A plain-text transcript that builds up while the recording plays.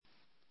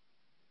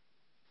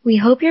We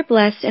hope you're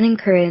blessed and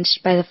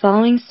encouraged by the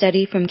following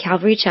study from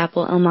Calvary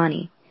Chapel, El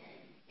Monte.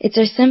 It's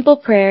our simple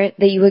prayer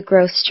that you would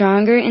grow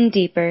stronger and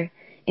deeper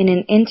in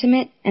an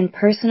intimate and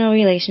personal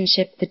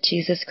relationship with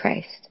Jesus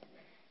Christ.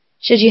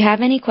 Should you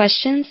have any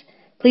questions,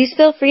 please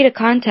feel free to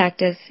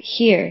contact us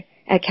here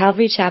at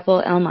Calvary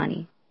Chapel, El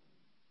Monte.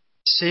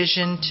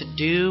 Decision to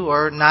do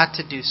or not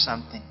to do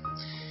something.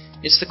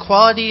 It's the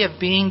quality of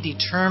being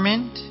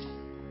determined.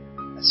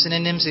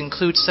 Synonyms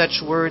include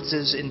such words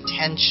as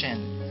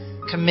intention,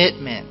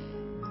 commitment,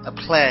 a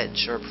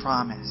pledge, or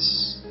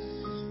promise.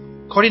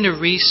 According to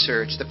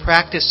research, the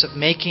practice of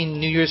making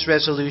New Year's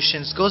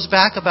resolutions goes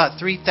back about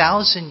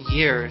 3,000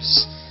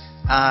 years,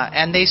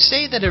 and they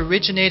say that it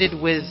originated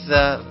with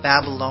the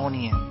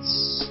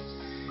Babylonians.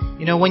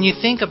 You know, when you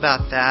think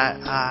about that,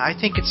 I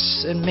think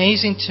it's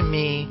amazing to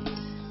me,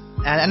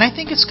 and I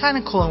think it's kind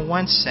of cool in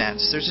one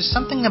sense. There's just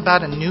something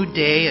about a new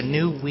day, a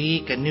new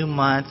week, a new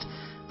month,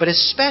 but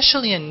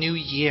especially a new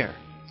year,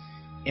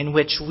 in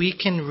which we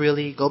can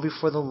really go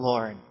before the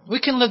Lord. We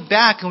can look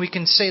back and we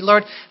can say,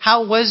 Lord,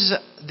 how was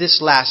this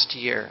last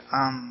year?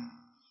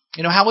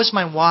 How was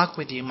my walk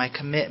with you, my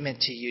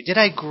commitment to you? Did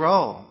I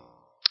grow?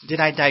 Did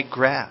I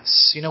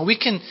digress? We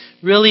can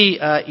really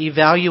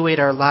evaluate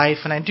our life,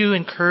 and I do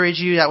encourage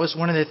you. That was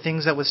one of the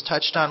things that was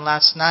touched on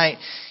last night.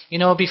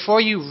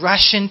 Before you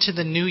rush into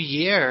the new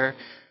year,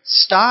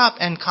 stop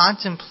and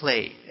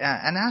contemplate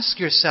and ask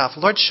yourself,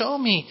 Lord, show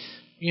me,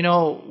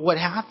 what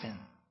happened.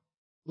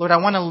 Lord, I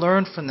want to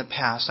learn from the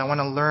past. I want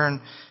to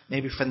learn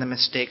maybe from the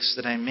mistakes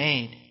that I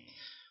made.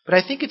 But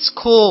I think it's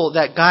cool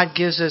that God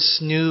gives us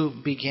new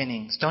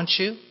beginnings, don't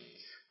you?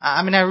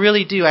 I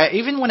really do.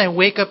 Even when I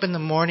wake up in the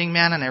morning,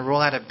 man, and I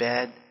roll out of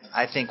bed,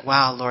 I think,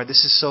 wow, Lord,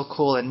 this is so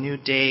cool, a new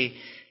day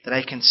that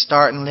I can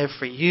start and live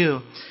for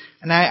you.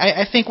 And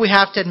I think we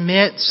have to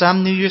admit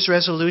some New Year's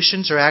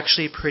resolutions are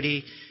actually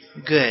pretty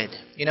good.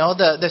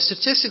 The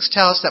statistics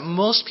tell us that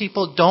most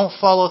people don't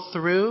follow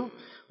through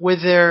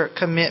with their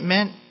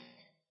commitment,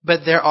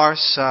 but there are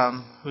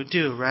some who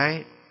do,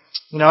 right?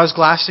 I was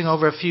glancing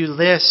over a few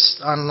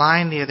lists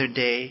online the other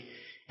day,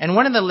 and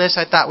one of the lists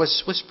I thought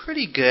was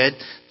pretty good.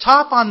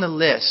 Top on the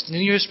list, New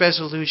Year's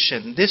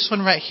resolution. This one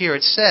right here,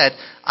 it said,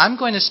 I'm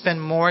going to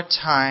spend more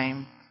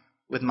time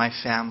with my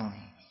family.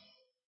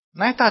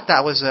 And I thought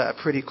that was a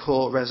pretty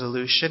cool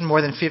resolution.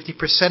 More than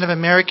 50% of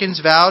Americans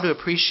vow to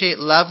appreciate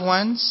loved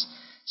ones,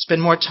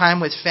 spend more time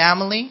with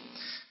family.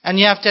 And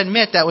you have to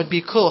admit, that would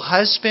be cool.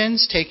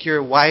 Husbands, take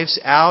your wives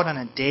out on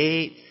a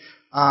date.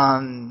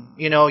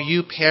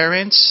 You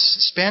parents,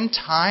 spend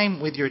time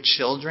with your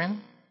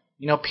children.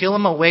 Peel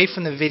them away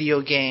from the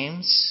video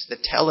games, the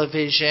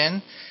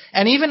television,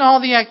 and even all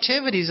the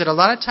activities that a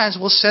lot of times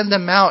we'll send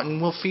them out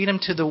and we'll feed them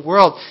to the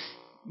world.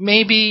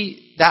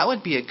 Maybe that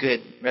would be a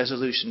good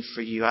resolution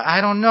for you. I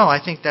don't know. I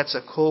think that's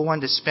a cool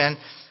one, to spend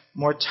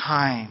more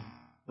time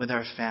with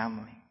our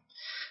family.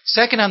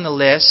 Second on the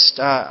list,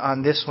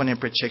 on this one in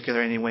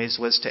particular anyways,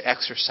 was to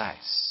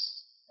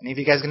exercise. Any of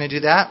you guys going to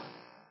do that?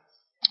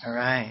 All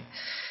right.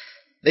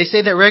 They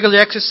say that regular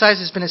exercise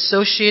has been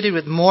associated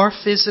with more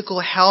physical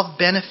health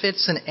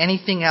benefits than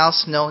anything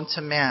else known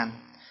to man.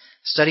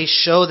 Studies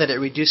show that it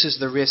reduces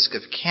the risk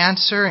of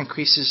cancer,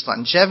 increases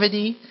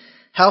longevity,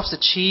 helps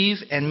achieve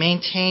and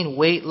maintain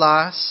weight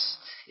loss.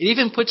 It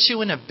even puts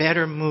you in a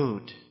better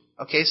mood.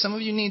 Okay, some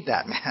of you need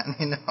that,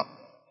 man,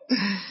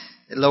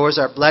 It lowers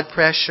our blood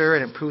pressure,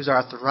 it improves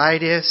our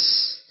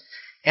arthritis.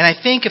 And I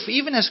think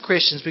even as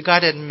Christians, we've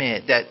got to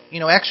admit that,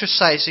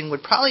 exercising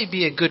would probably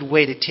be a good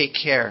way to take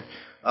care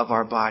of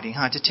our body,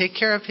 to take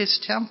care of His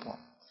temple.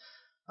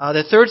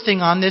 The third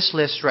thing on this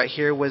list right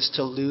here was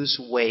to lose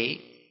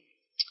weight.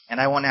 And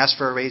I won't ask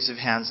for a raise of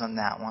hands on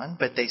that one,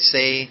 but they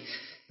say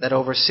that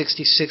over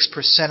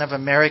 66% of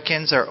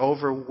Americans are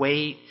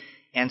overweight,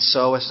 and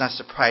so it's not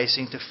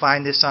surprising to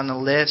find this on the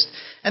list.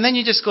 And then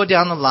you just go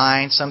down the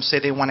line. Some say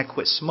they want to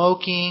quit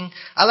smoking.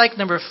 I like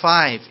number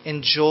 5,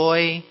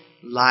 enjoy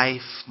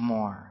life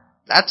more.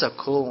 That's a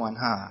cool one,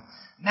 huh?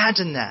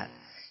 Imagine that.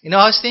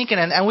 I was thinking,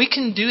 and we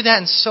can do that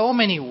in so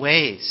many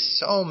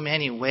ways,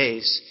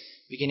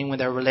 beginning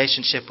with our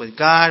relationship with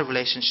God,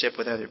 relationship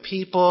with other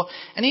people,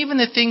 and even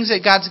the things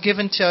that God's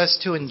given to us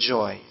to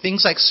enjoy.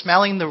 Things like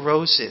smelling the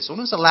roses. When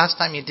was the last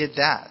time you did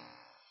that?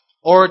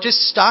 Or just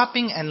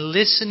stopping and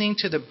listening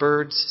to the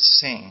birds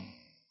sing.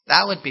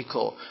 That would be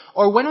cool.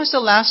 Or when was the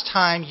last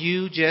time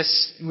you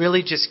just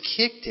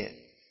kicked it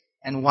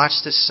and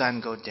watched the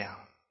sun go down?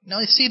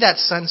 You see that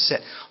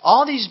sunset.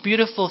 All these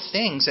beautiful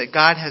things that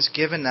God has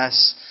given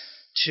us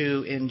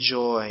to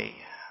enjoy.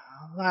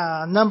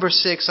 Number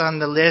 6 on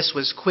the list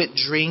was quit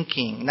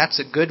drinking. That's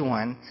a good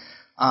one.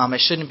 It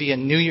shouldn't be a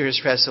New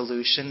Year's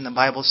resolution. The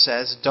Bible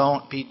says,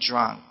 don't be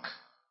drunk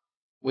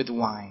with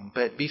wine,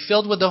 but be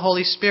filled with the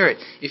Holy Spirit.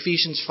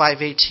 Ephesians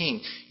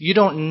 5:18. You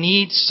don't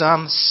need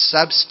some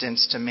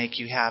substance to make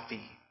you happy.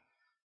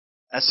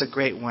 That's a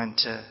great one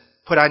to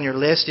put on your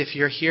list if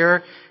you're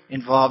here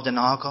involved in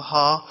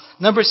alcohol.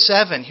 Number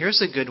 7,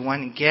 here's a good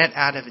one. Get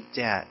out of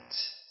debt.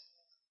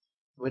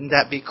 Wouldn't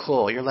that be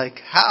cool? You're like,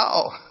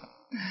 how?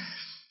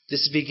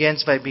 This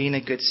begins by being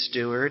a good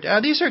steward.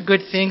 These are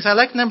good things. I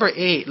like number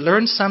 8,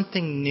 learn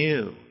something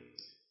new.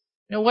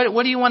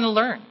 What do you want to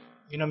learn?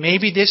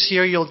 Maybe this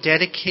year you'll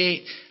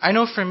dedicate. I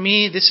know for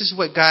me, this is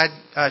what God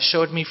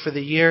showed me for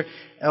the year.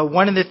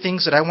 One of the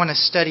things that I want to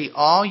study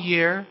all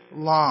year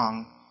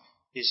long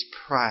is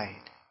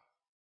pride.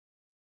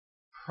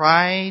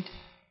 Pride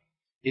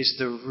is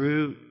the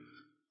root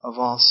of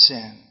all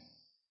sin.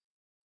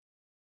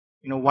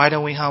 Why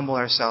don't we humble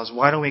ourselves?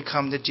 Why don't we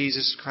come to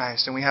Jesus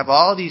Christ? And we have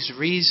all these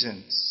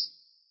reasons.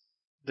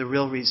 The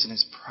real reason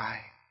is pride.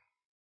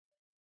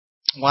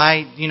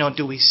 Why,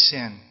 do we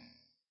sin?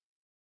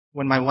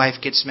 When my wife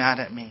gets mad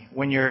at me,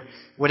 when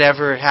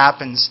whatever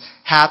happens,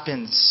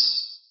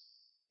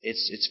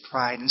 it's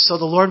pride. And so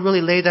the Lord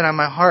really laid that on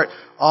my heart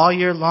all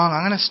year long.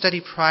 I'm going to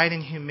study pride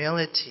and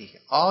humility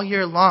all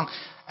year long,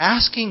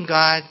 asking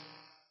God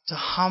to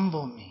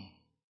humble me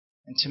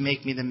and to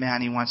make me the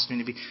man He wants me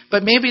to be.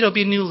 But maybe it'll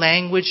be new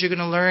language you're going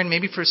to learn.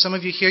 Maybe for some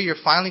of you here, you're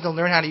finally going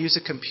to learn how to use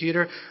a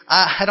computer.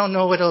 I don't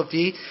know what it'll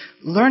be.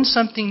 Learn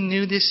something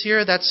new this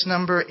year. That's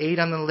number 8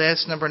 on the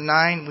list. Number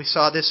 9, we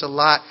saw this a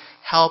lot.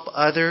 Help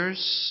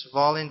others,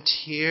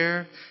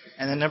 volunteer,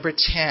 and then number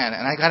 10.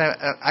 And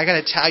I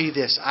gotta tell you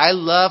this. I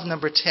love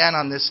number 10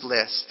 on this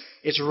list.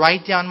 It's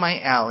right down my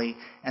alley,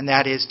 and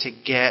that is to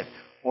get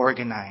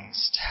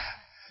organized.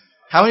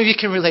 How many of you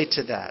can relate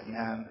to that?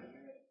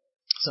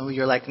 Some of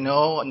you are like,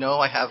 no,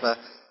 I have a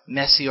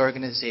messy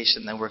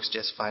organization that works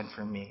just fine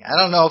for me.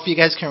 I don't know if you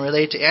guys can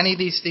relate to any of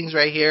these things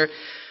right here,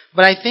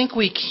 but I think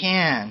we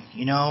can,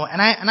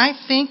 And I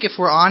think if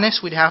we're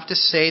honest, we'd have to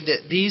say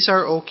that these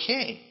are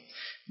okay,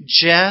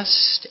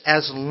 just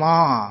as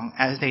long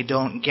as they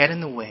don't get in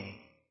the way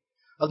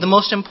of the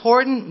most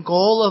important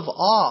goal of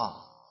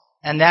all,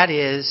 and that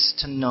is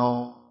to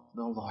know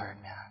the Lord,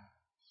 man.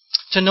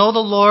 To know the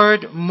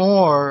Lord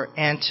more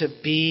and to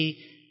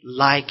be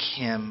like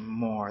Him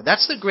more.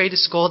 That's the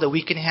greatest goal that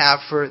we can have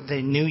for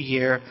the new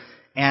year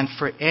and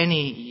for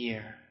any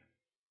year.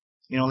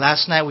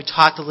 Last night we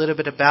talked a little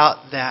bit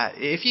about that.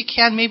 If you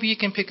can, maybe you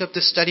can pick up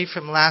the study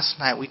from last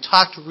night. We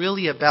talked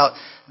really about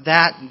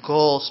that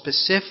goal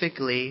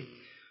specifically.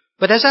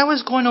 But as I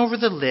was going over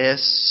the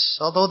list,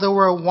 although there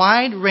were a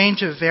wide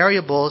range of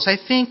variables, I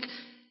think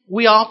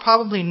we all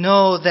probably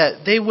know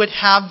that they would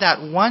have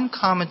that one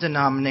common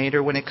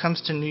denominator when it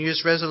comes to New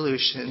Year's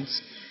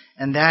resolutions,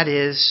 and that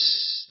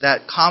is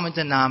that common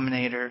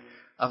denominator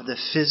of the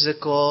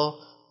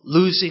physical,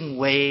 losing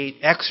weight,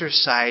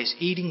 exercise,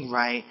 eating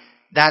right,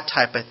 that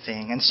type of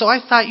thing. And so I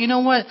thought,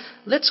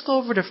 let's go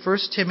over to 1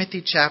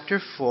 Timothy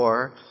chapter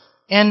 4,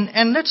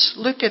 and let's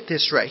look at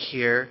this right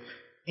here.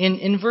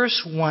 In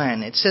verse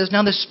 1, it says,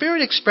 "Now the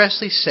Spirit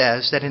expressly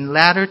says that in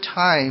latter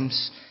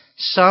times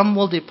some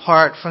will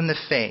depart from the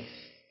faith,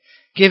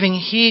 giving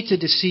heed to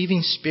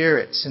deceiving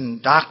spirits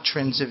and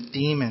doctrines of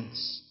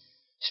demons,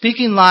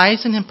 speaking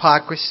lies and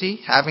hypocrisy,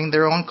 having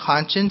their own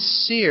conscience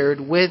seared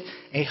with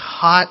a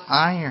hot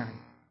iron,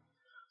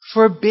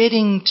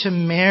 forbidding to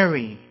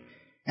marry,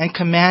 and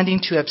commanding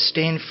to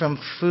abstain from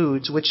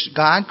foods which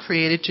God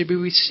created to be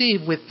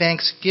received with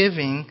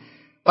thanksgiving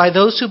by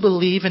those who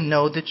believe and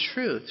know the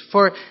truth.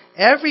 For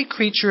every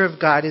creature of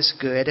God is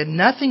good, and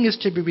nothing is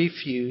to be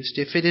refused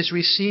if it is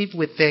received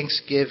with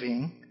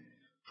thanksgiving,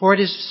 for it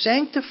is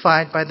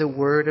sanctified by the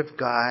word of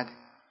God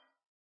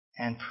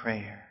and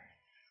prayer."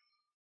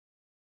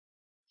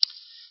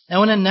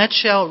 Now, in a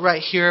nutshell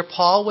right here,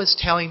 Paul was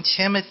telling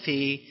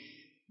Timothy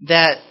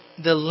that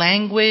the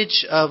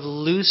language of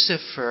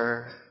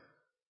Lucifer,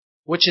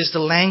 which is the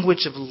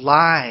language of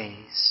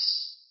lies,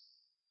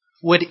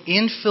 would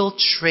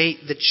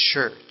infiltrate the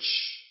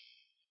church.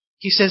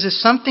 He says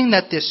it's something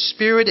that the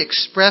Spirit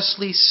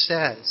expressly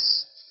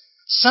says,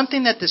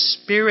 something that the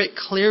Spirit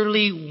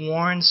clearly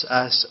warns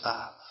us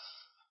of.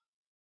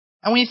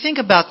 And when you think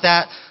about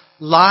that,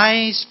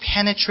 lies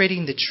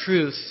penetrating the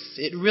truth,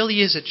 it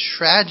really is a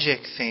tragic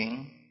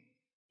thing.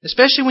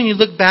 Especially when you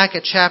look back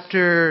at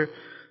chapter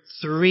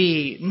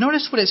 3.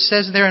 Notice what it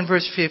says there in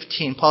verse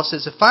 15. Paul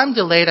says, "If I'm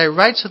delayed, I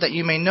write so that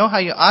you may know how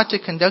you ought to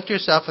conduct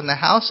yourself in the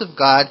house of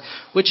God,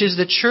 which is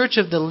the church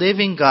of the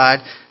living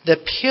God, the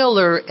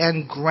pillar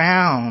and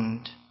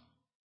ground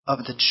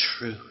of the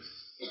truth."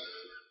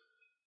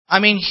 I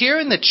mean, here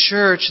in the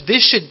church,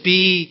 this should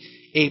be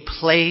a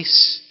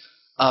place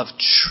of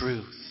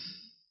truth.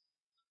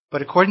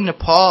 But according to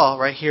Paul,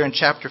 right here in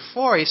chapter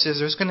 4, he says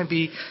there's going to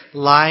be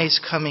lies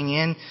coming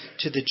in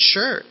to the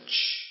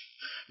church.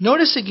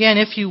 Notice again,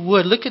 if you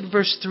would, look at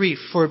verse 3,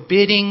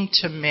 forbidding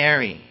to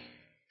marry.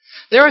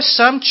 There are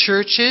some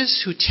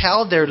churches who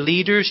tell their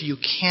leaders you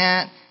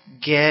can't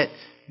get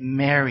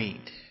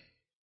married.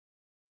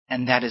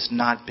 And that is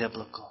not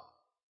biblical.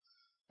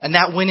 And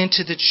that went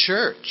into the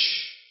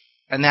church.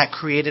 And that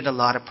created a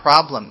lot of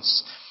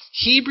problems.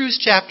 Hebrews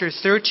chapter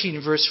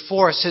 13 verse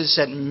 4 says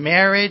that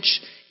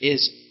marriage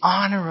is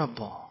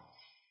honorable.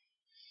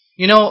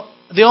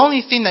 The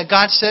only thing that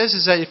God says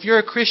is that if you're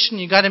a Christian,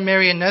 you got to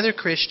marry another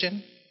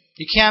Christian.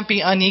 You can't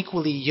be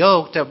unequally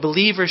yoked. A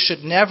believer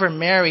should never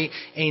marry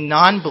a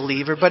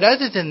non-believer. But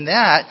other than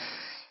that,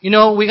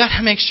 We got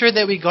to make sure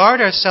that we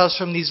guard ourselves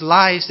from these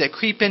lies that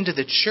creep into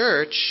the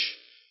church.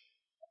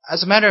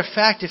 As a matter of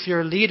fact, if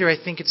you're a leader, I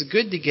think it's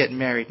good to get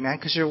married, man,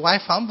 because your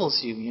wife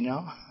humbles you,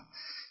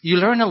 You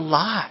learn a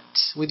lot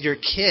with your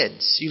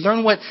kids. You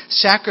learn what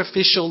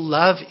sacrificial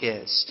love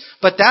is.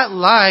 But that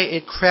lie,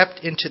 it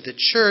crept into the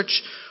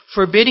church,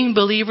 forbidding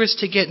believers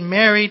to get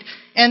married,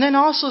 and then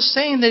also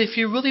saying that if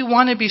you really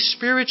want to be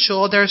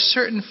spiritual, there are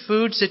certain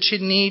foods that you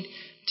need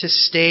to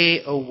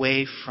stay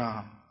away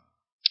from.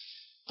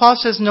 Paul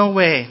says, no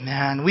way,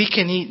 man. We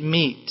can eat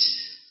meat.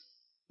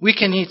 We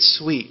can eat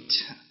sweet.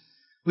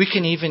 We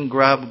can even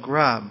grub,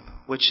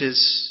 which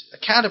is a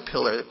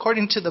caterpillar.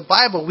 According to the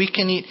Bible, we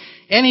can eat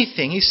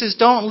anything. He says,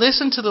 don't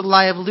listen to the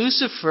lie of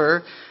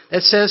Lucifer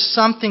that says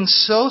something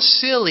so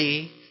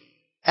silly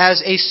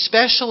as a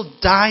special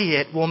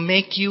diet will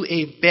make you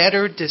a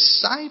better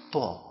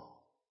disciple.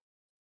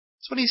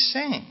 That's what he's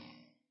saying.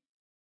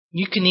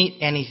 You can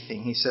eat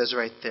anything, he says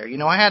right there.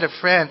 I had a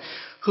friend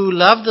who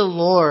loved the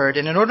Lord,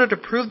 and in order to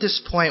prove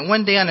this point,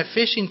 one day on a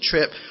fishing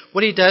trip,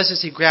 what he does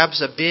is he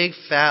grabs a big,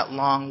 fat,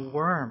 long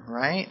worm,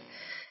 right?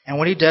 And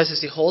what he does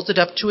is he holds it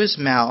up to his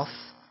mouth,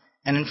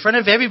 and in front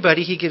of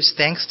everybody he gives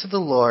thanks to the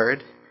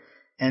Lord,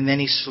 and then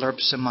he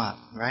slurps him up,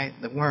 right?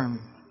 The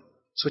worm.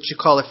 It's what you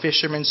call a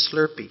fisherman's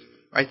slurpee,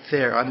 right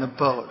there on the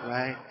boat,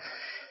 right?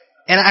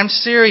 And I'm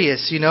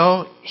serious,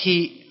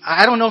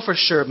 I don't know for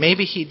sure.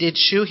 Maybe he did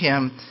chew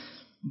him,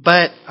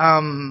 but,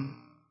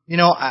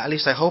 at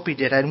least I hope he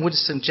did. I wouldn't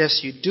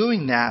suggest you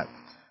doing that.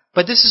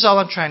 But this is all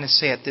I'm trying to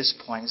say at this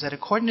point, is that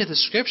according to the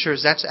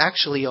Scriptures, that's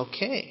actually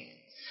okay.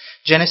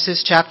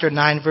 Genesis chapter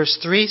 9 verse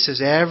 3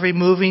 says, every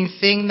moving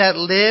thing that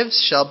lives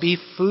shall be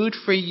food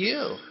for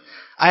you.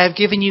 I have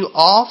given you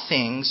all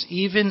things,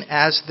 even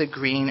as the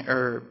green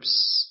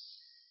herbs.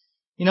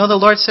 The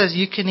Lord says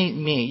you can eat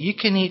meat, you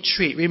can eat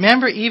treat.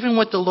 Remember even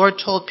what the Lord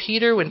told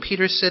Peter when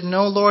Peter said,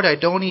 no, Lord, I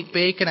don't eat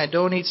bacon, I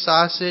don't eat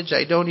sausage,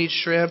 I don't eat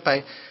shrimp,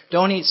 I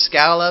don't eat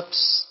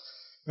scallops.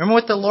 Remember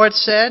what the Lord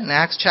said in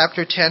Acts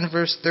chapter 10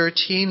 verse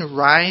 13?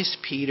 Rise,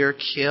 Peter,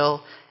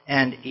 kill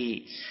and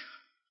eat.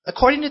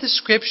 According to the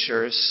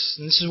Scriptures,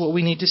 and this is what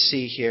we need to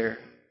see here,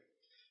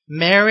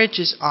 marriage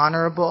is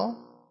honorable,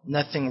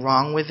 nothing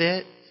wrong with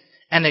it,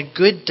 and a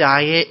good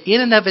diet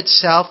in and of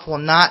itself will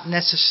not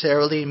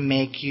necessarily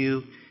make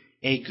you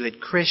a good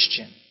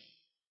Christian.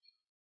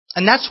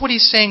 And that's what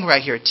he's saying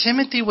right here.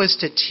 Timothy was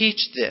to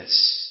teach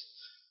this.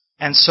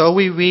 And so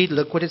we read,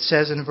 look what it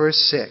says in verse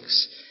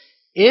 6.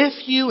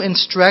 If you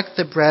instruct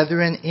the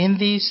brethren in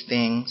these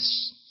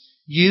things,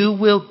 you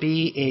will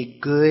be a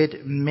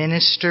good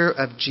minister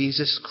of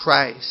Jesus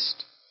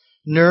Christ,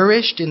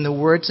 nourished in the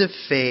words of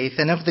faith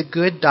and of the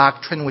good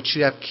doctrine which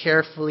you have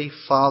carefully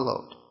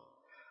followed.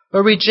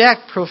 But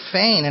reject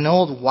profane and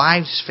old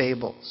wives'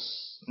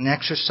 fables, and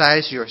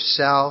exercise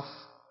yourself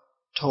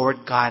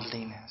toward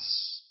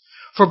godliness.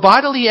 For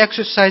bodily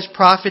exercise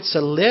profits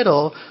a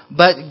little,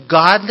 but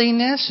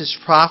godliness is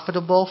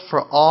profitable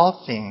for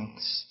all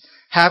things,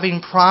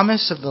 having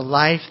promise of the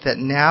life that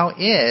now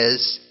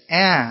is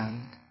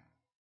and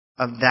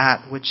of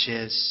that which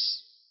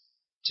is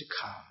to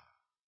come.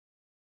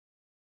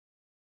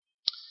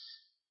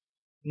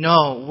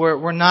 No,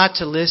 we're not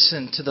to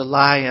listen to the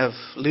lie of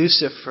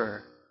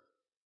Lucifer.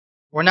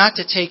 We're not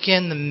to take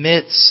in the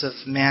myths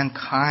of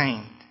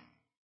mankind.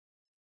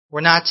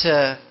 We're not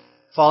to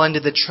fall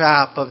into the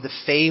trap of the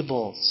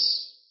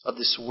fables of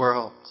this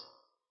world.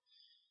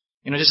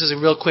 Just as a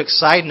real quick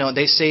side note,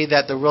 they say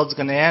that the world's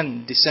going to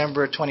end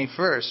December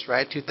 21st,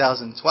 right?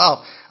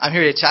 2012. I'm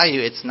here to tell you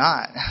it's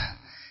not.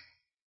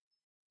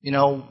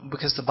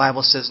 Because the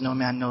Bible says no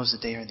man knows the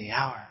day or the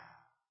hour.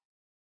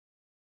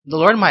 The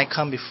Lord might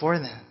come before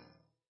then.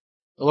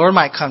 The Lord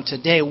might come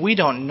today. We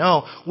don't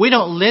know. We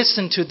don't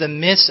listen to the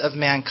myths of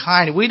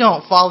mankind. We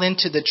don't fall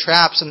into the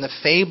traps and the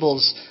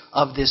fables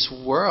of this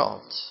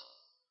world.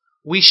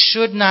 We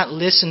should not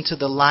listen to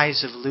the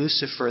lies of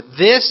Lucifer.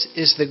 This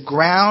is the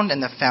ground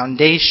and the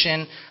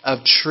foundation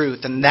of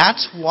truth. And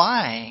that's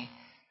why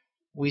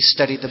we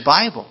study the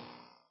Bible.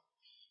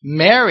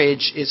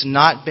 Marriage is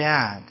not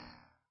bad.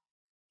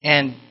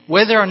 And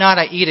whether or not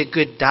I eat a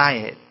good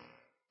diet,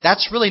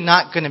 that's really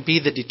not going to be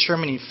the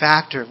determining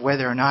factor of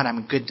whether or not I'm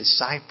a good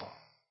disciple.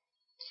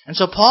 And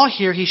so Paul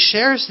here, he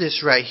shares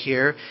this right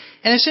here.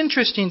 And it's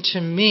interesting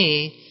to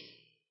me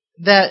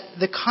that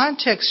the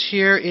context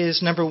here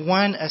is, number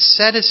one,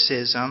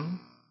 asceticism.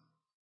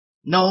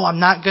 No, I'm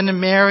not going to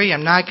marry.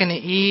 I'm not going to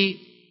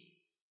eat.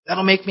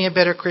 That'll make me a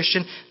better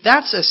Christian.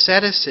 That's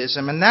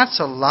asceticism, and that's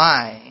a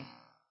lie.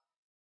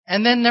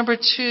 And then number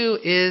two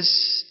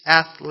is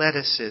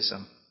athleticism.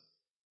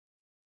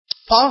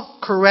 Paul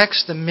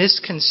corrects the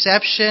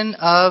misconception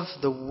of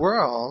the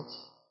world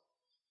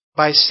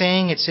by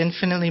saying it's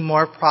infinitely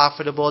more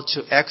profitable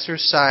to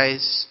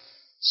exercise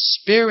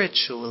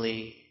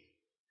spiritually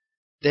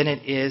than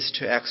it is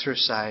to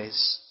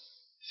exercise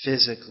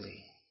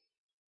physically.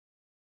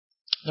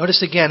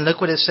 Notice again, look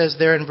what it says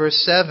there in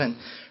verse 7.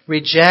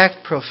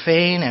 Reject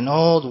profane and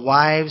old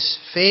wives'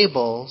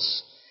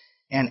 fables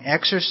and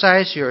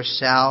exercise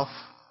yourself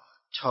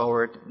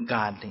toward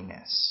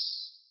godliness.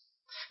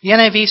 The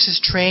NIV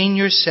says, train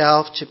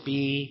yourself to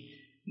be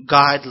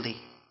godly.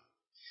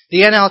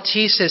 The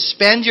NLT says,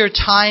 spend your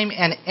time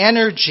and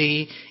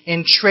energy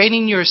in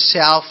training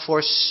yourself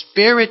for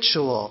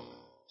spiritual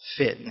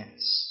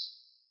fitness.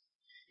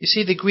 You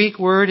see, the Greek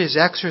word is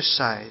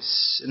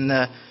exercise. In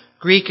the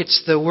Greek,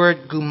 it's the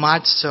word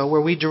goumazo,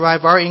 where we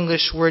derive our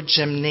English word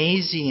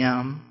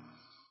gymnasium,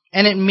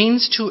 and it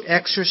means to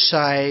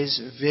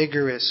exercise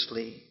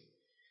vigorously.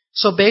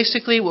 So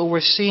basically what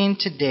we're seeing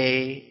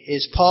today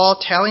is Paul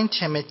telling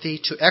Timothy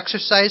to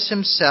exercise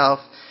himself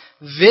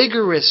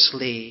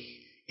vigorously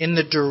in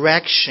the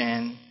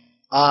direction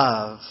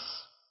of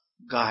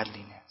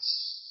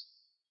godliness.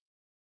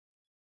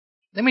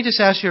 Let me just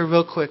ask you a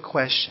real quick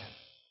question.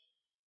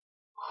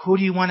 Who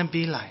do you want to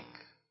be like?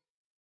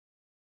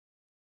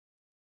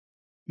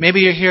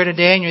 Maybe you're here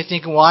today and you're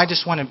thinking, well, I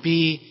just want to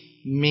be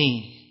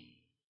me.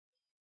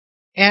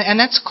 And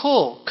that's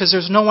cool, because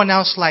there's no one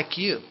else like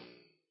you.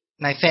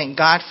 And I thank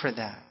God for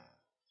that.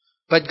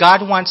 But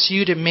God wants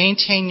you to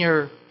maintain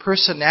your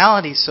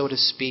personality, so to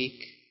speak,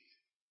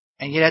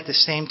 and yet at the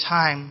same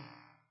time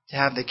to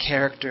have the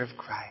character of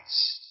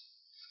Christ.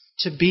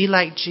 To be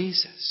like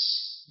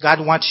Jesus.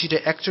 God wants you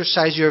to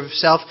exercise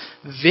yourself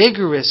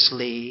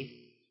vigorously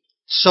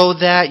so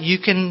that you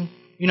can,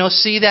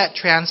 see that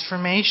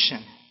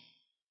transformation.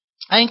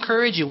 I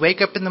encourage you,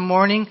 wake up in the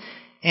morning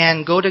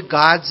and go to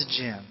God's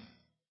gym.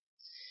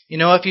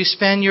 If you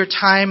spend your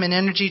time and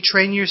energy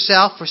training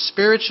yourself for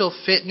spiritual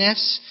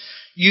fitness,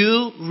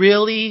 you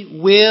really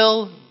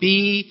will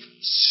be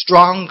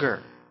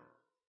stronger.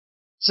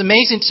 It's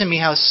amazing to me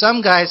how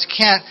some guys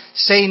can't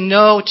say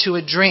no to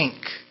a drink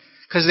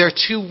because they're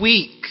too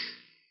weak.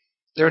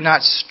 They're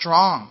not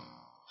strong.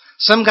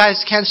 Some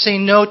guys can't say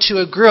no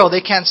to a girl.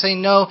 They can't say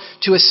no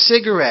to a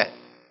cigarette.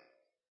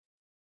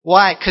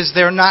 Why? Because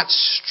they're not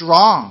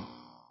strong.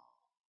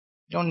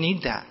 You don't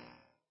need that.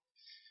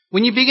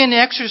 When you begin to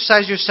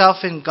exercise yourself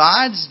in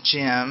God's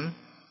gym,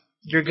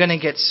 you're going to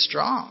get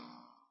strong.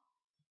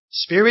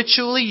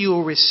 Spiritually, you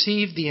will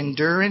receive the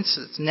endurance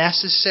that's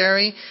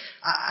necessary.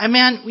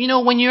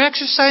 When you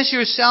exercise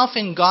yourself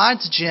in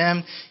God's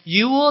gym,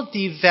 you will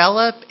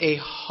develop a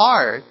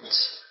heart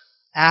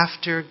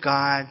after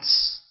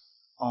God's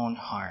own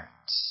heart.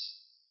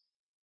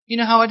 You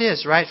know how it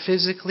is, right?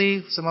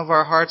 Physically, some of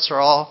our hearts are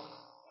all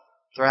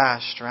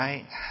thrashed,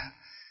 right?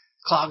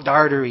 Clogged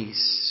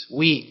arteries,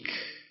 weak.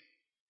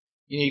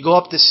 You go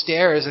up the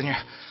stairs and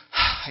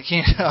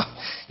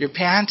you're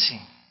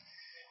panting.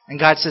 And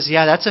God says,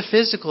 yeah, that's a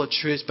physical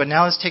truth, but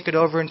now let's take it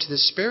over into the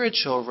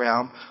spiritual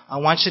realm. I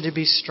want you to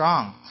be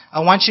strong. I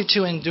want you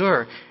to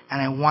endure,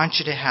 and I want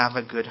you to have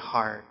a good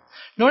heart.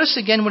 Notice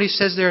again what he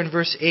says there in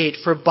verse 8,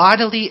 for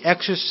bodily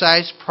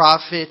exercise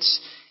profits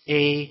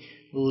a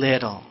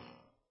little.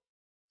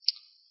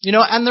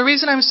 And the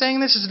reason I'm saying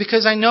this is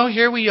because I know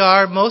here we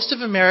are, most of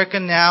America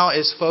now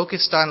is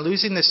focused on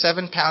losing the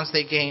 7 pounds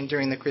they gained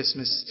during the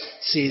Christmas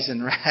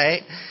season,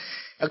 right?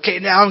 Okay,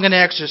 now I'm going to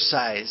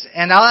exercise.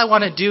 And all I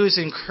want to do is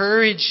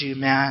encourage you,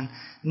 man,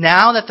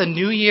 now that the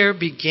new year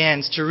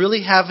begins, to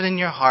really have it in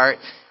your heart,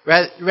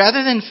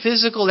 rather than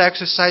physical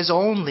exercise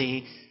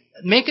only,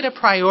 make it a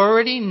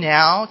priority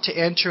now to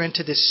enter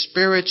into this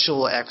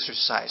spiritual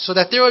exercise, so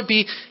that there would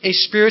be a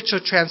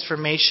spiritual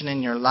transformation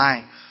in your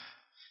life.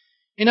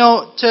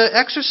 To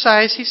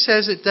exercise, he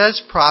says it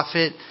does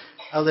profit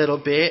a little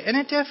bit, and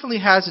it definitely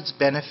has its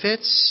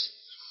benefits.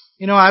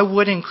 I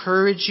would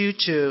encourage you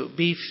to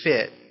be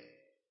fit.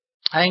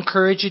 I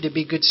encourage you to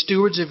be good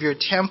stewards of your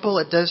temple.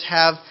 It does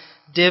have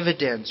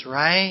dividends,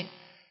 right?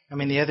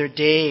 The other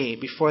day,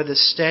 before the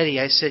study,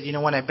 I said,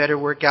 I better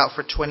work out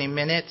for 20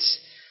 minutes,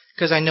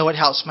 because I know it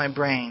helps my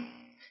brain.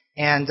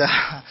 And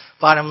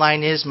bottom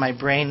line is, my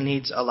brain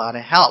needs a lot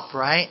of help,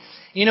 right?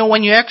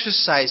 When you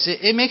exercise,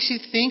 it makes you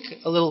think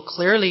a little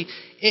clearly.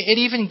 It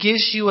even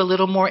gives you a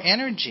little more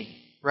energy,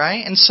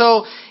 right? And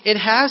so it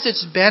has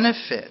its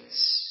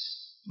benefits.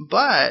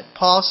 But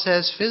Paul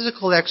says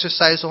physical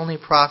exercise only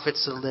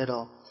profits a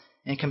little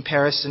in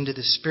comparison to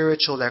the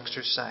spiritual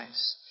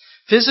exercise.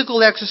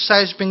 Physical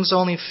exercise brings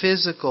only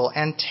physical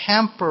and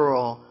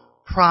temporal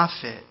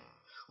profit,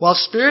 while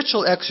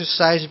spiritual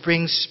exercise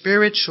brings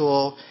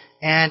spiritual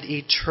and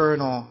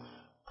eternal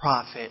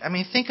profit.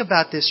 Think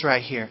about this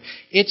right here.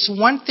 It's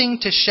one thing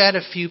to shed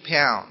a few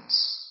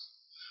pounds,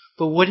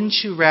 but wouldn't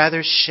you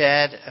rather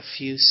shed a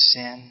few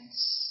sins?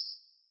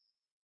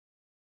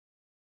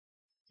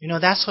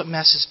 That's what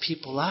messes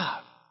people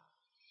up.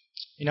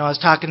 I was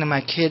talking to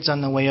my kids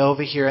on the way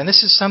over here, and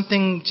this is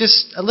something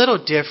just a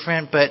little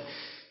different, but,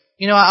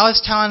 I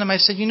was telling them, I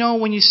said,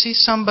 when you see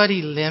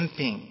somebody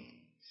limping,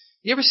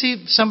 you ever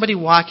see somebody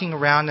walking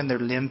around and they're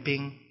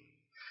limping?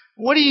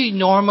 What do you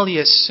normally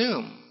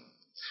assume?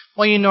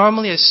 Well, you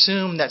normally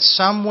assume that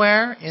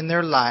somewhere in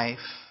their life,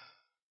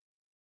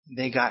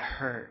 they got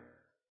hurt.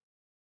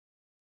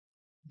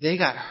 They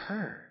got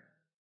hurt.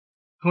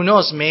 Who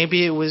knows,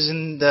 maybe it was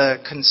in the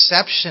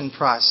conception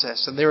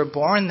process, and they were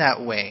born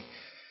that way.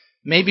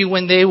 Maybe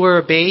when they were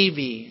a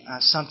baby,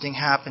 something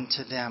happened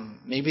to them.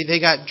 Maybe they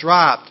got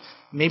dropped.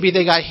 Maybe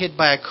they got hit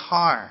by a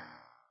car.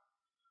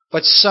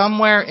 But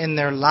somewhere in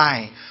their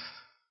life,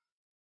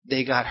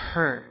 they got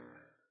hurt.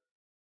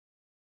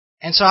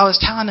 And so I was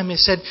telling him, I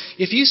said,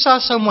 if you saw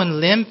someone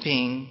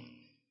limping,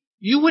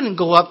 you wouldn't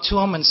go up to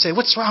them and say,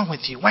 what's wrong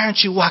with you? Why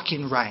aren't you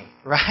walking right?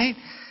 Right?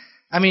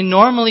 I mean,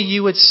 normally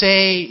you would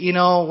say,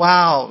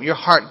 wow, your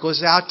heart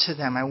goes out to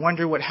them. I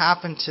wonder what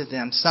happened to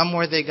them.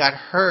 Somewhere they got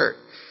hurt.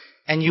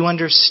 And you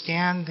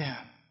understand them.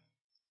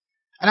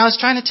 And I was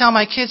trying to tell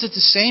my kids that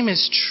the same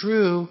is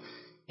true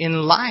in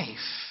life.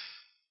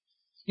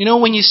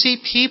 When you see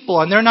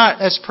people and they're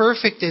not as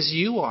perfect as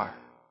you are.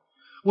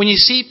 When you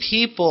see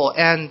people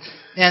and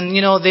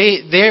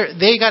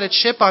they got a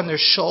chip on their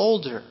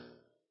shoulder.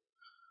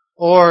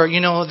 Or,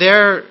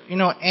 they're,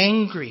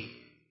 angry.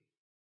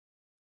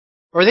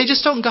 Or they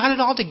just don't got it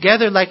all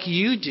together like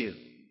you do.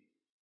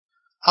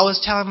 I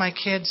was telling my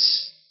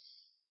kids,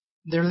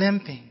 they're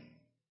limping.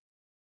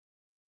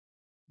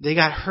 They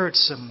got hurt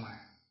somewhere.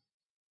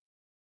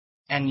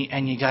 And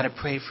you got to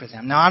pray for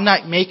them. Now, I'm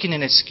not making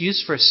an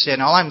excuse for sin.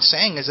 All I'm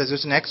saying is that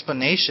there's an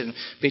explanation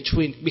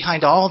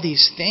behind all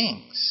these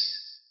things.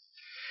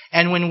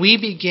 And when we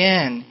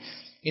begin,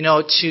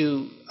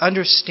 to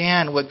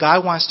understand what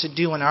God wants to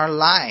do in our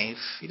life,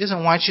 He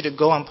doesn't want you to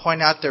go and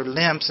point out their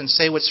limps and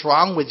say what's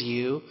wrong with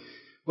you.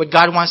 What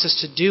God wants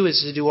us to do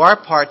is to do our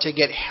part to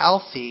get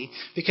healthy,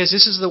 because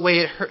this is the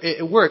way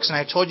it works. And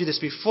I told you this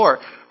before.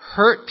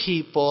 Hurt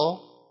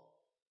people.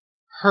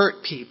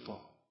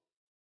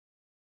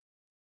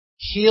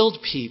 Healed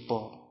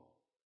people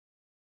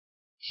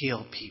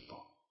heal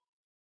people.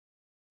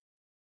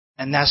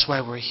 And that's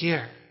why we're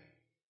here.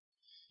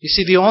 You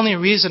see, the only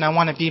reason I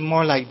want to be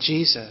more like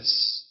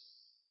Jesus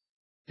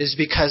is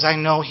because I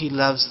know He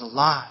loves the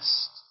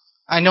lost.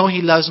 I know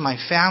He loves my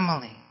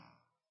family.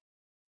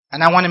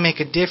 And I want to make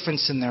a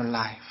difference in their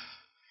life.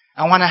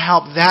 I want to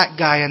help that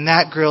guy and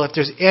that girl, if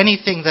there's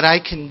anything that I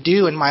can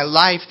do in my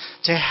life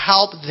to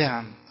help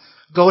them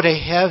go to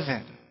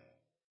heaven.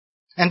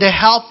 And to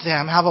help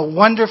them have a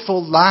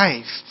wonderful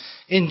life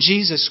in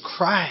Jesus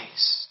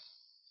Christ,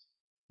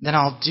 then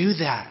I'll do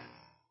that.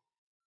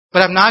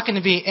 But I'm not going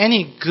to be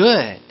any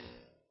good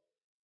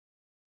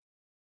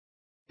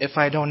if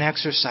I don't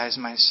exercise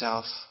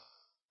myself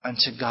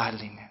unto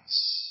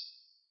godliness.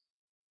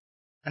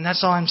 And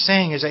that's all I'm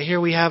saying, is that here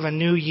we have a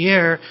new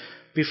year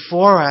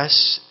before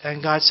us,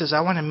 and God says,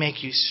 I want to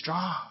make you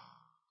strong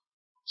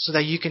so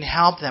that you can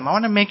help them. I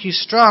want to make you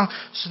strong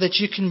so that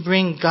you can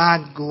bring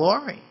God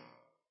glory.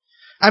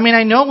 I mean,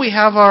 I know we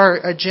have our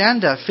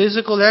agenda,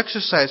 physical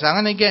exercise.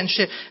 I'm going to get in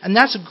shape. And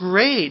that's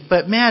great.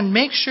 But man,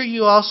 make sure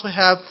you also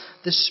have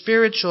the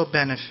spiritual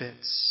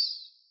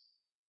benefits.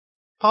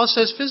 Paul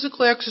says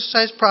physical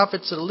exercise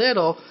profits a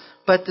little,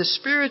 but the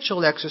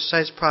spiritual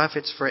exercise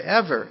profits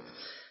forever.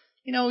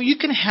 You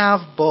can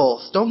have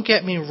both. Don't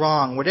get me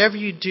wrong. Whatever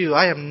you do,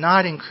 I am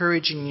not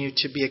encouraging you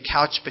to be a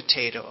couch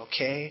potato,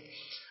 okay?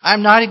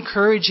 I'm not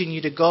encouraging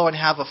you to go and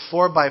have a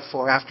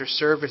 4x4 after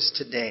service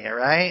today, all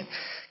right?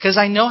 Because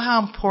I know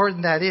how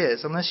important that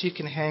is. Unless you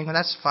can hang, well,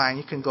 that's fine.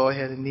 You can go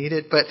ahead and eat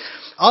it. But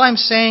all I'm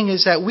saying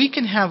is that we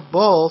can have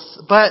both,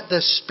 but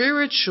the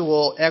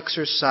spiritual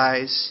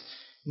exercise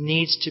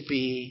needs to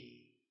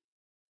be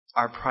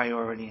our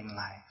priority in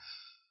life.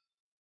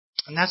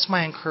 And that's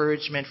my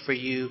encouragement for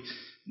you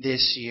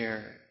this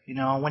year.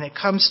 When it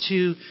comes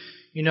to,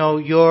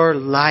 your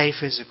life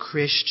as a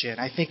Christian,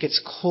 I think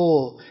it's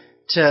cool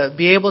to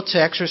be able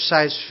to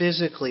exercise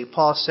physically.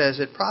 Paul says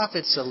it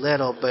profits a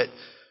little, but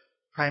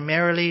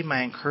primarily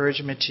my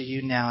encouragement to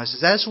you now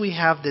is as we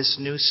have this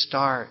new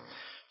start,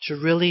 to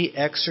really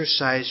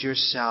exercise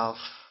yourself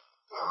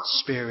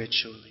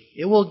spiritually.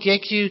 It will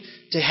get you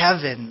to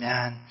heaven,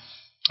 man.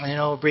 And it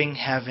will bring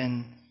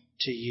heaven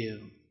to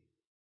you.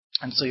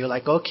 And so you're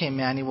like, okay,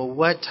 Manny, well,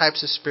 what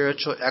types of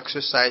spiritual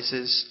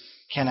exercises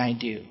can I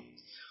do?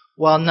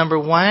 Well, number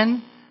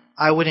one,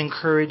 I would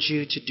encourage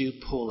you to do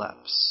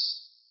pull-ups.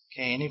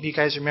 Okay, any of you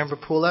guys remember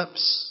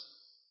pull-ups?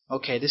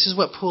 Okay, this is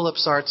what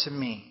pull-ups are to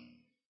me.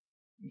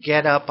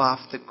 Get up off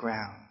the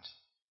ground.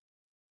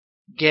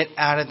 Get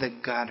out of the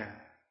gutter.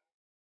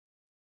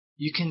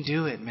 You can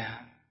do it,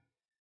 man.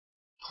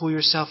 Pull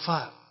yourself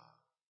up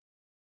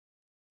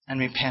and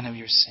repent of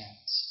your sins.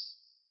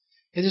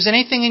 If there's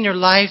anything in your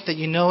life that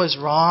you know is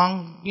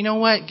wrong, you know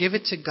what? Give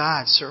it to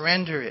God.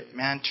 Surrender it,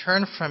 man.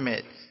 Turn from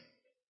it.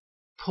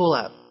 Pull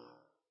up.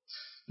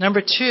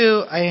 Number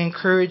two, I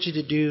encourage you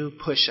to do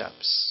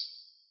push-ups.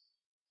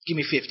 Give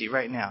me 50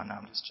 right now. No,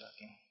 I'm just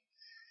joking.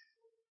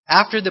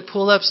 After the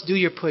pull-ups, do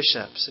your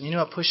push-ups. And you know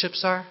what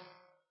push-ups are?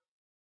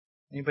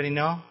 Anybody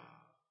know?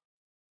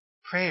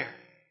 Prayer.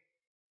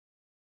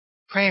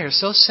 Prayer is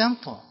so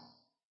simple.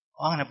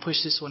 Oh, I'm going to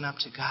push this one up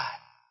to God.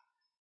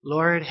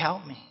 Lord,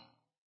 help me.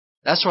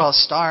 That's where I'll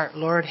start.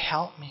 Lord,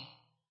 help me.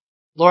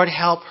 Lord,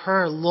 help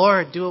her.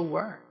 Lord, do a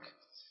work.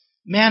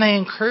 Man, I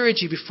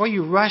encourage you, before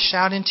you rush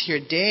out into your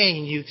day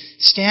and you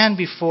stand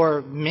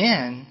before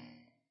men,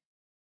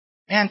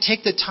 man,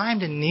 take the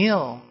time to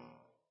kneel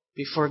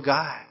before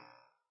God.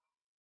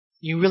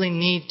 You really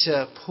need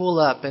to pull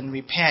up and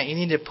repent. You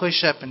need to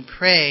push up and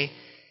pray.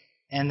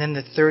 And then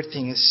the third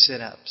thing is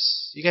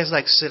sit-ups. You guys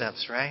like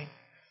sit-ups, right?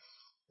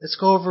 Let's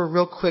go over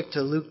real quick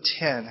to Luke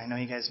 10. I know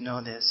you guys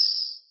know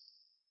this.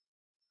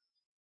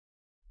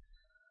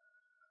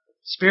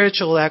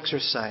 Spiritual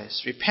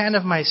exercise. Repent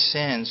of my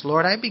sins.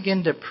 Lord, I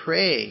begin to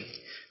pray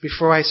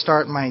before I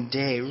start my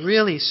day,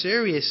 really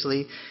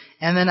seriously,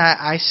 and then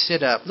I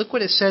sit up. Look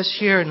what it says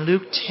here in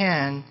Luke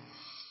 10,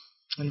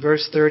 in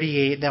verse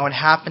 38. Now it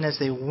happened as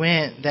they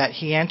went that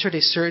he entered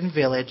a certain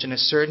village, and a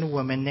certain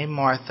woman named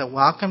Martha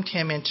welcomed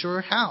him into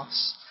her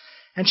house.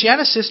 And she had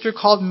a sister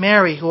called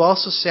Mary, who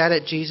also sat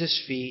at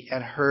Jesus' feet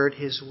and heard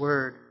his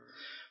word.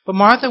 But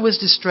Martha was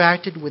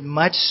distracted with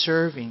much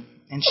serving,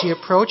 and she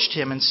approached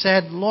him and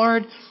said,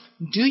 Lord,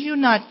 do you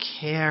not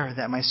care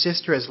that my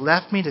sister has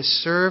left me to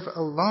serve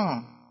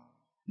alone?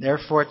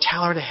 Therefore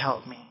tell her to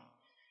help me.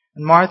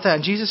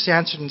 And Jesus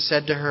answered and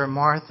said to her,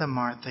 Martha,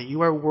 Martha,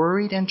 you are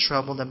worried and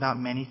troubled about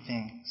many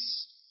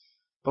things,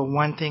 but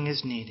one thing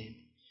is needed.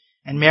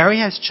 And Mary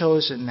has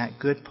chosen that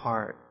good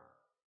part,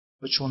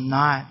 which will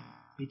not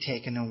be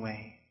taken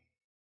away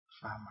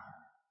from her.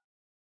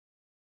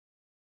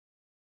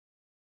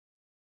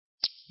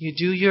 You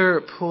do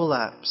your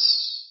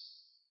pull-ups,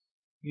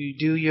 you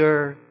do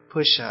your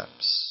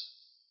push-ups,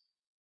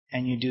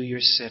 and you do your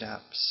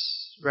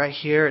sit-ups. Right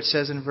here it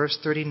says in verse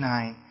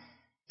 39,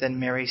 then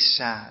Mary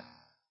sat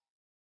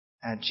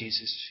at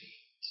Jesus' feet.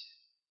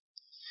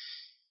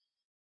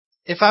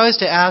 If I was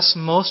to ask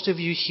most of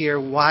you here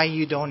why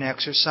you don't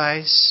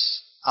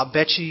exercise, I'll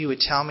bet you would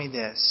tell me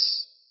this.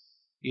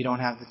 You don't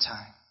have the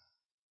time.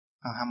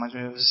 Oh, how much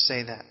of us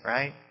say that,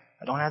 right?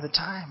 I don't have the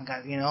time. I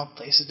got,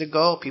 places to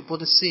go, people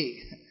to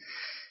see.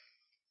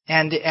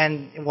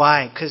 And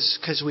why?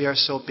 Because we are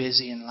so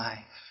busy in life.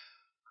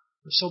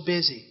 We're so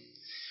busy.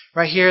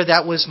 Right here,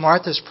 that was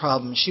Martha's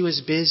problem. She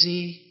was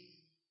busy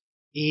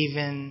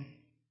even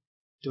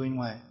doing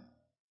what?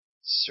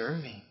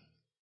 Serving.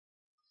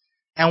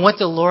 And what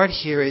the Lord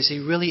here is, He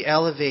really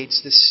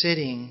elevates the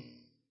sitting,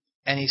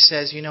 and He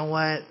says, you know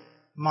what,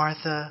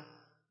 Martha,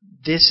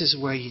 this is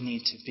where you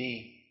need to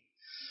be.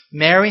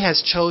 Mary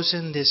has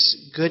chosen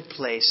this good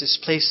place, this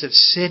place of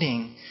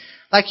sitting,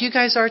 like you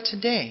guys are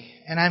today.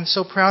 And I'm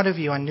so proud of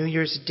you on New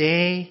Year's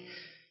Day.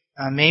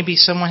 Maybe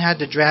someone had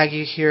to drag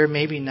you here,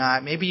 maybe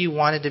not. Maybe you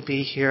wanted to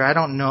be here, I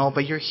don't know,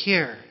 but you're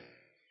here.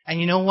 And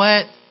you know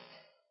what?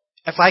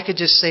 If I could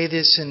just say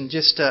this in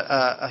just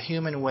a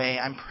human way,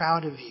 I'm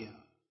proud of you.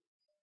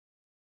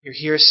 You're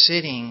here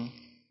sitting,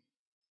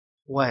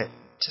 what?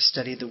 To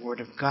study the Word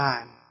of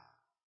God.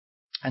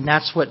 And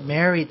that's what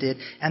Mary did,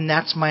 and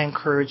that's my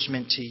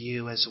encouragement to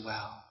you as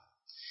well.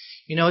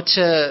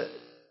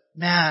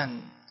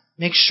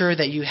 Make sure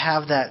that you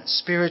have that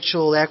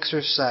spiritual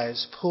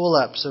exercise,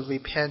 pull-ups of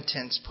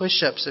repentance,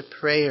 push-ups of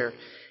prayer,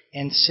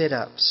 and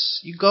sit-ups.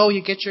 You go,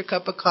 you get your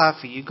cup of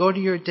coffee, you go to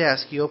your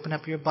desk, you open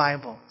up your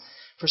Bible.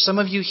 For some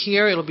of you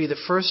here, it'll be the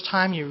first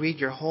time you read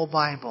your whole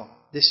Bible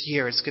this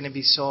year. It's going to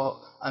be so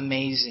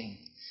amazing.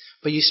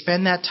 But you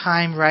spend that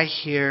time right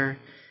here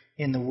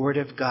in the Word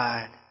of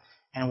God.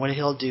 And what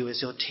He'll do is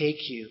He'll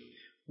take you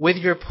with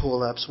your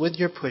pull-ups, with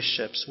your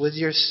push-ups, with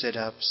your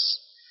sit-ups,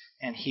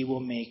 and He will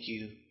make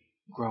you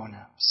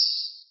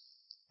grown-ups.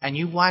 And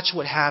you watch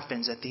what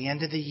happens at the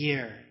end of the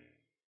year.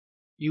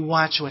 You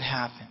watch what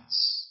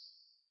happens.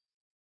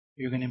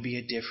 You're going to be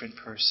a different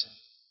person.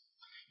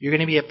 You're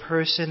going to be a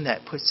person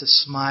that puts a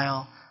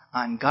smile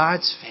on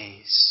God's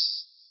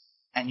face,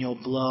 and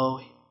you'll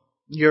blow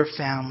your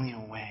family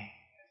away.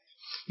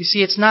 You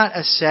see, it's not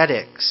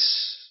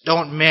ascetics.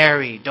 Don't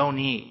marry, don't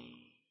eat.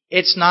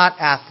 It's not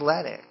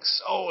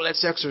athletics. Oh,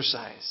 let's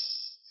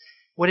exercise.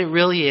 What it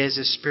really is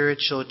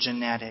spiritual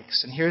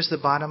genetics. And here's the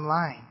bottom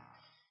line.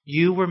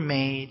 You were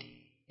made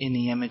in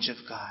the image of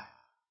God.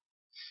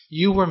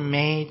 You were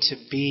made to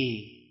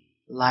be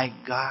like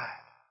God.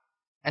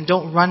 And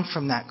don't run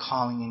from that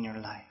calling in your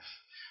life.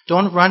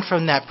 Don't run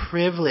from that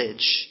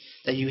privilege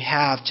that you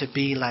have to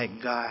be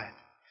like God.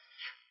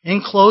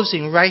 In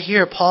closing, right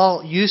here,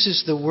 Paul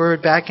uses the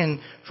word back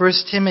in 1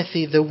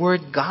 Timothy, the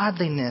word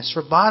godliness.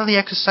 For bodily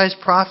exercise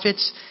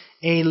profits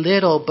a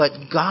little,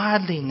 but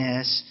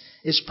godliness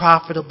is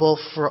profitable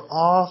for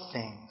all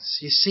things.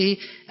 You see,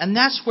 and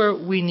that's where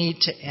we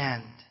need to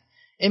end.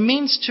 It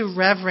means to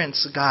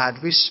reverence God,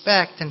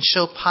 respect, and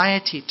show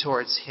piety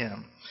towards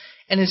Him.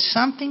 And is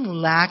something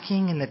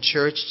lacking in the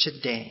church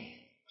today.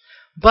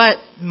 But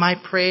my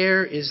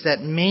prayer is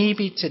that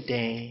maybe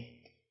today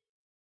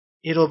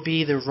it'll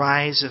be the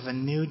rise of a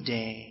new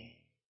day.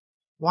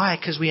 Why?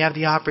 Because we have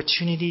the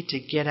opportunity to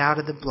get out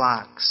of the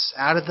blocks,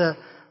 out of the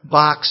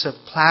box of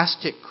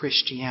plastic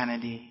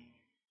Christianity,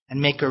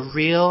 and make a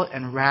real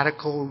and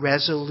radical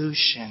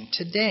resolution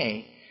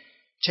today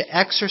to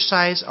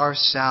exercise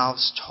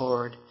ourselves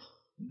toward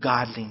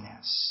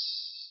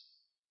godliness.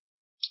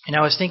 And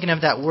I was thinking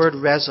of that word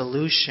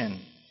resolution,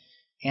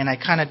 and I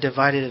kind of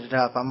divided it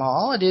up.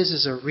 All it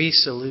is a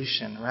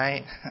resolution,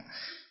 right?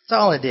 That's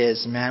all it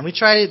is, man. We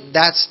tried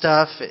that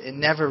stuff. It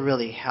never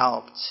really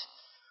helped.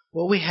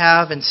 What we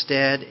have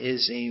instead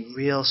is a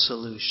real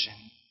solution.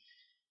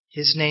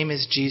 His name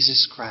is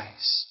Jesus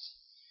Christ.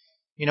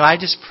 I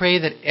just pray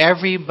that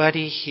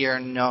everybody here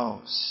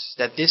knows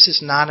that this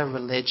is not a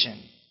religion.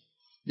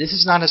 This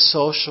is not a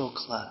social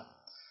club.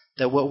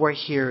 That what we're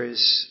here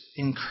is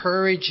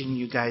encouraging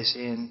you guys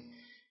in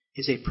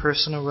is a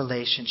personal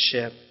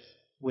relationship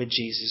with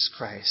Jesus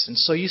Christ. And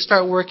so you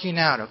start working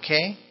out,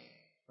 okay?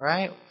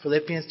 Right?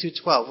 Philippians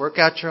 2:12. Work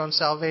out your own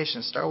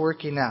salvation. Start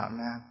working out,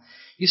 man.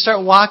 You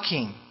start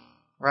walking,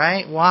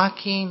 right?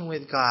 Walking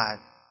with God.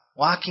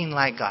 Walking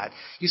like God.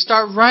 You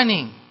start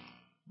running.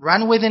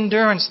 Run with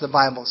endurance, the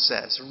Bible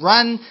says.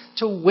 Run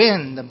to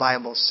win, the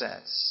Bible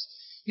says.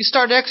 You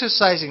start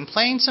exercising,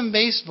 playing some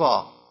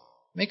baseball.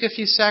 Make a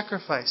few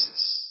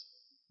sacrifices.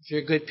 If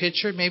you're a good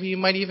pitcher, maybe you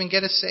might even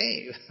get a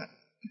save.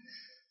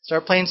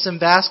 Start playing some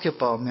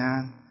basketball,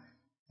 man.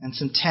 And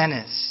some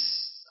tennis.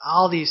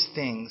 All these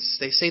things.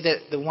 They say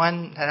that the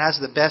one that has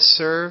the best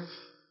serve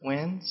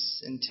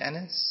wins in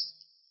tennis.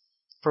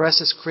 For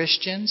us as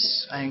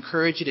Christians, I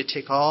encourage you to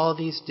take all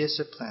these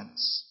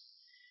disciplines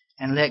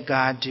and let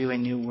God do a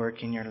new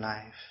work in your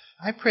life.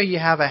 I pray you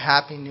have a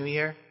happy new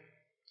year.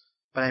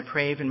 But I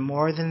pray even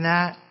more than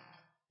that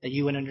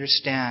you would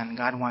understand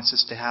God wants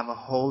us to have a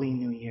holy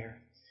new year.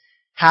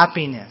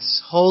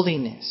 Happiness,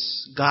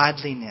 holiness,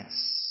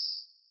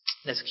 godliness.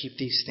 Let's keep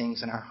these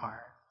things in our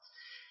heart.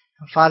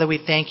 And Father, we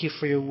thank you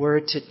for your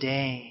word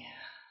today.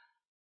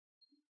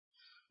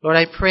 Lord,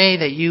 I pray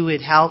that you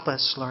would help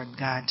us, Lord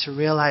God, to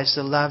realize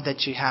the love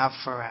that you have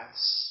for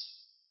us.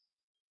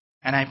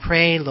 And I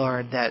pray,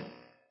 Lord, that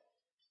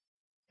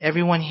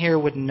everyone here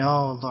would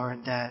know,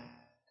 Lord, that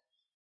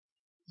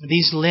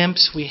these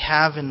limps we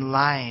have in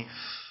life,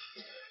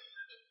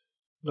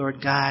 Lord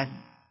God,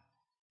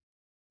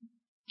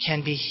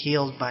 can be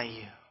healed by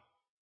you.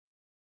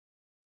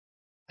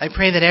 I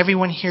pray that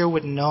everyone here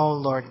would know,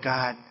 Lord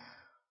God,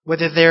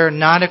 whether they're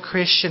not a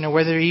Christian or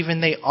whether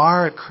even they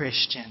are a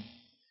Christian,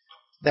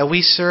 that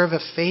we serve a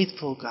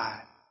faithful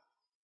God.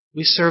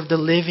 We serve the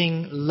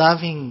living,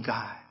 loving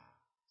God.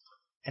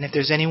 And if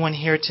there's anyone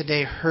here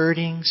today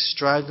hurting,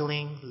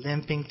 struggling,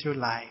 limping through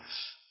life,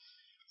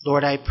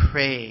 Lord, I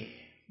pray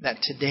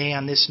that today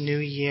on this new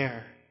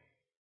year,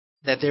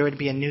 that there would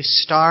be a new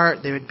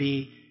start, there would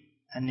be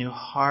a new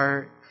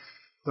heart,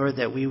 Lord,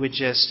 that we would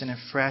just in a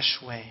fresh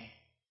way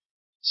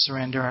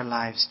surrender our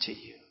lives to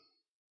you.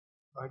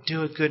 Lord,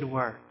 do a good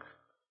work,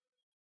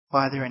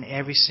 Father, in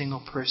every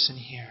single person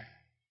here.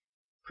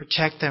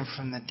 Protect them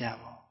from the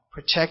devil.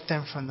 Protect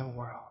them from the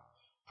world.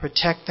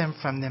 Protect them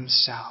from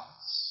themselves.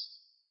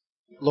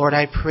 Lord,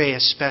 I pray a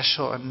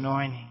special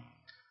anointing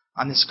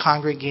on this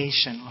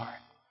congregation, Lord,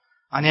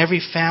 on every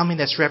family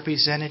that's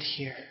represented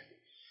here,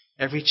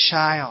 every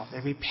child,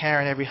 every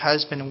parent, every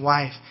husband and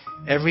wife,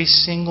 every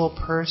single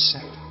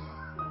person.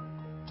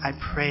 I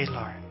pray,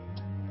 Lord,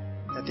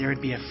 that there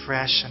would be a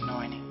fresh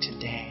anointing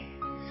today.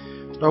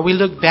 Lord, we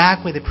look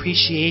back with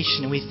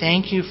appreciation and we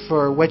thank you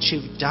for what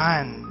you've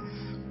done.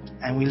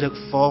 And we look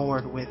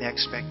forward with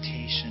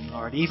expectation,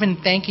 Lord. Even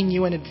thanking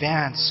you in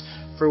advance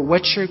for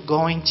what you're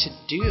going to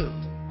do.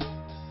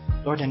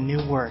 Lord, a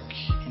new work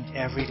in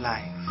every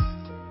life.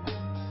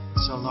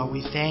 So, Lord,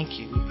 we thank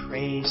you. We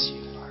praise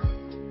you, Lord.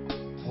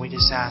 And we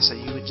just ask that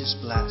you would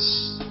just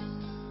bless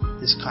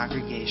this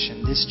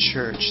congregation, this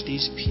church,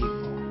 these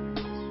people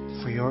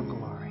for your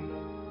glory.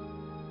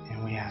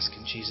 And we ask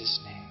in Jesus'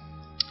 name.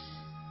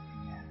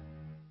 Amen.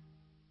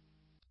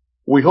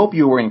 We hope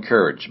you were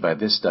encouraged by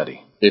this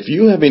study. If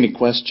you have any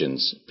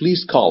questions,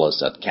 please call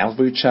us at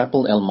Calvary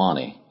Chapel El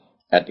Monte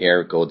at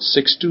area code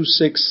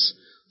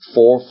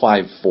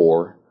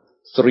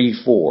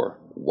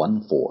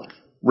 626-454-3414.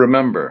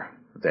 Remember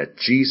that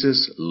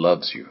Jesus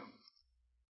loves you.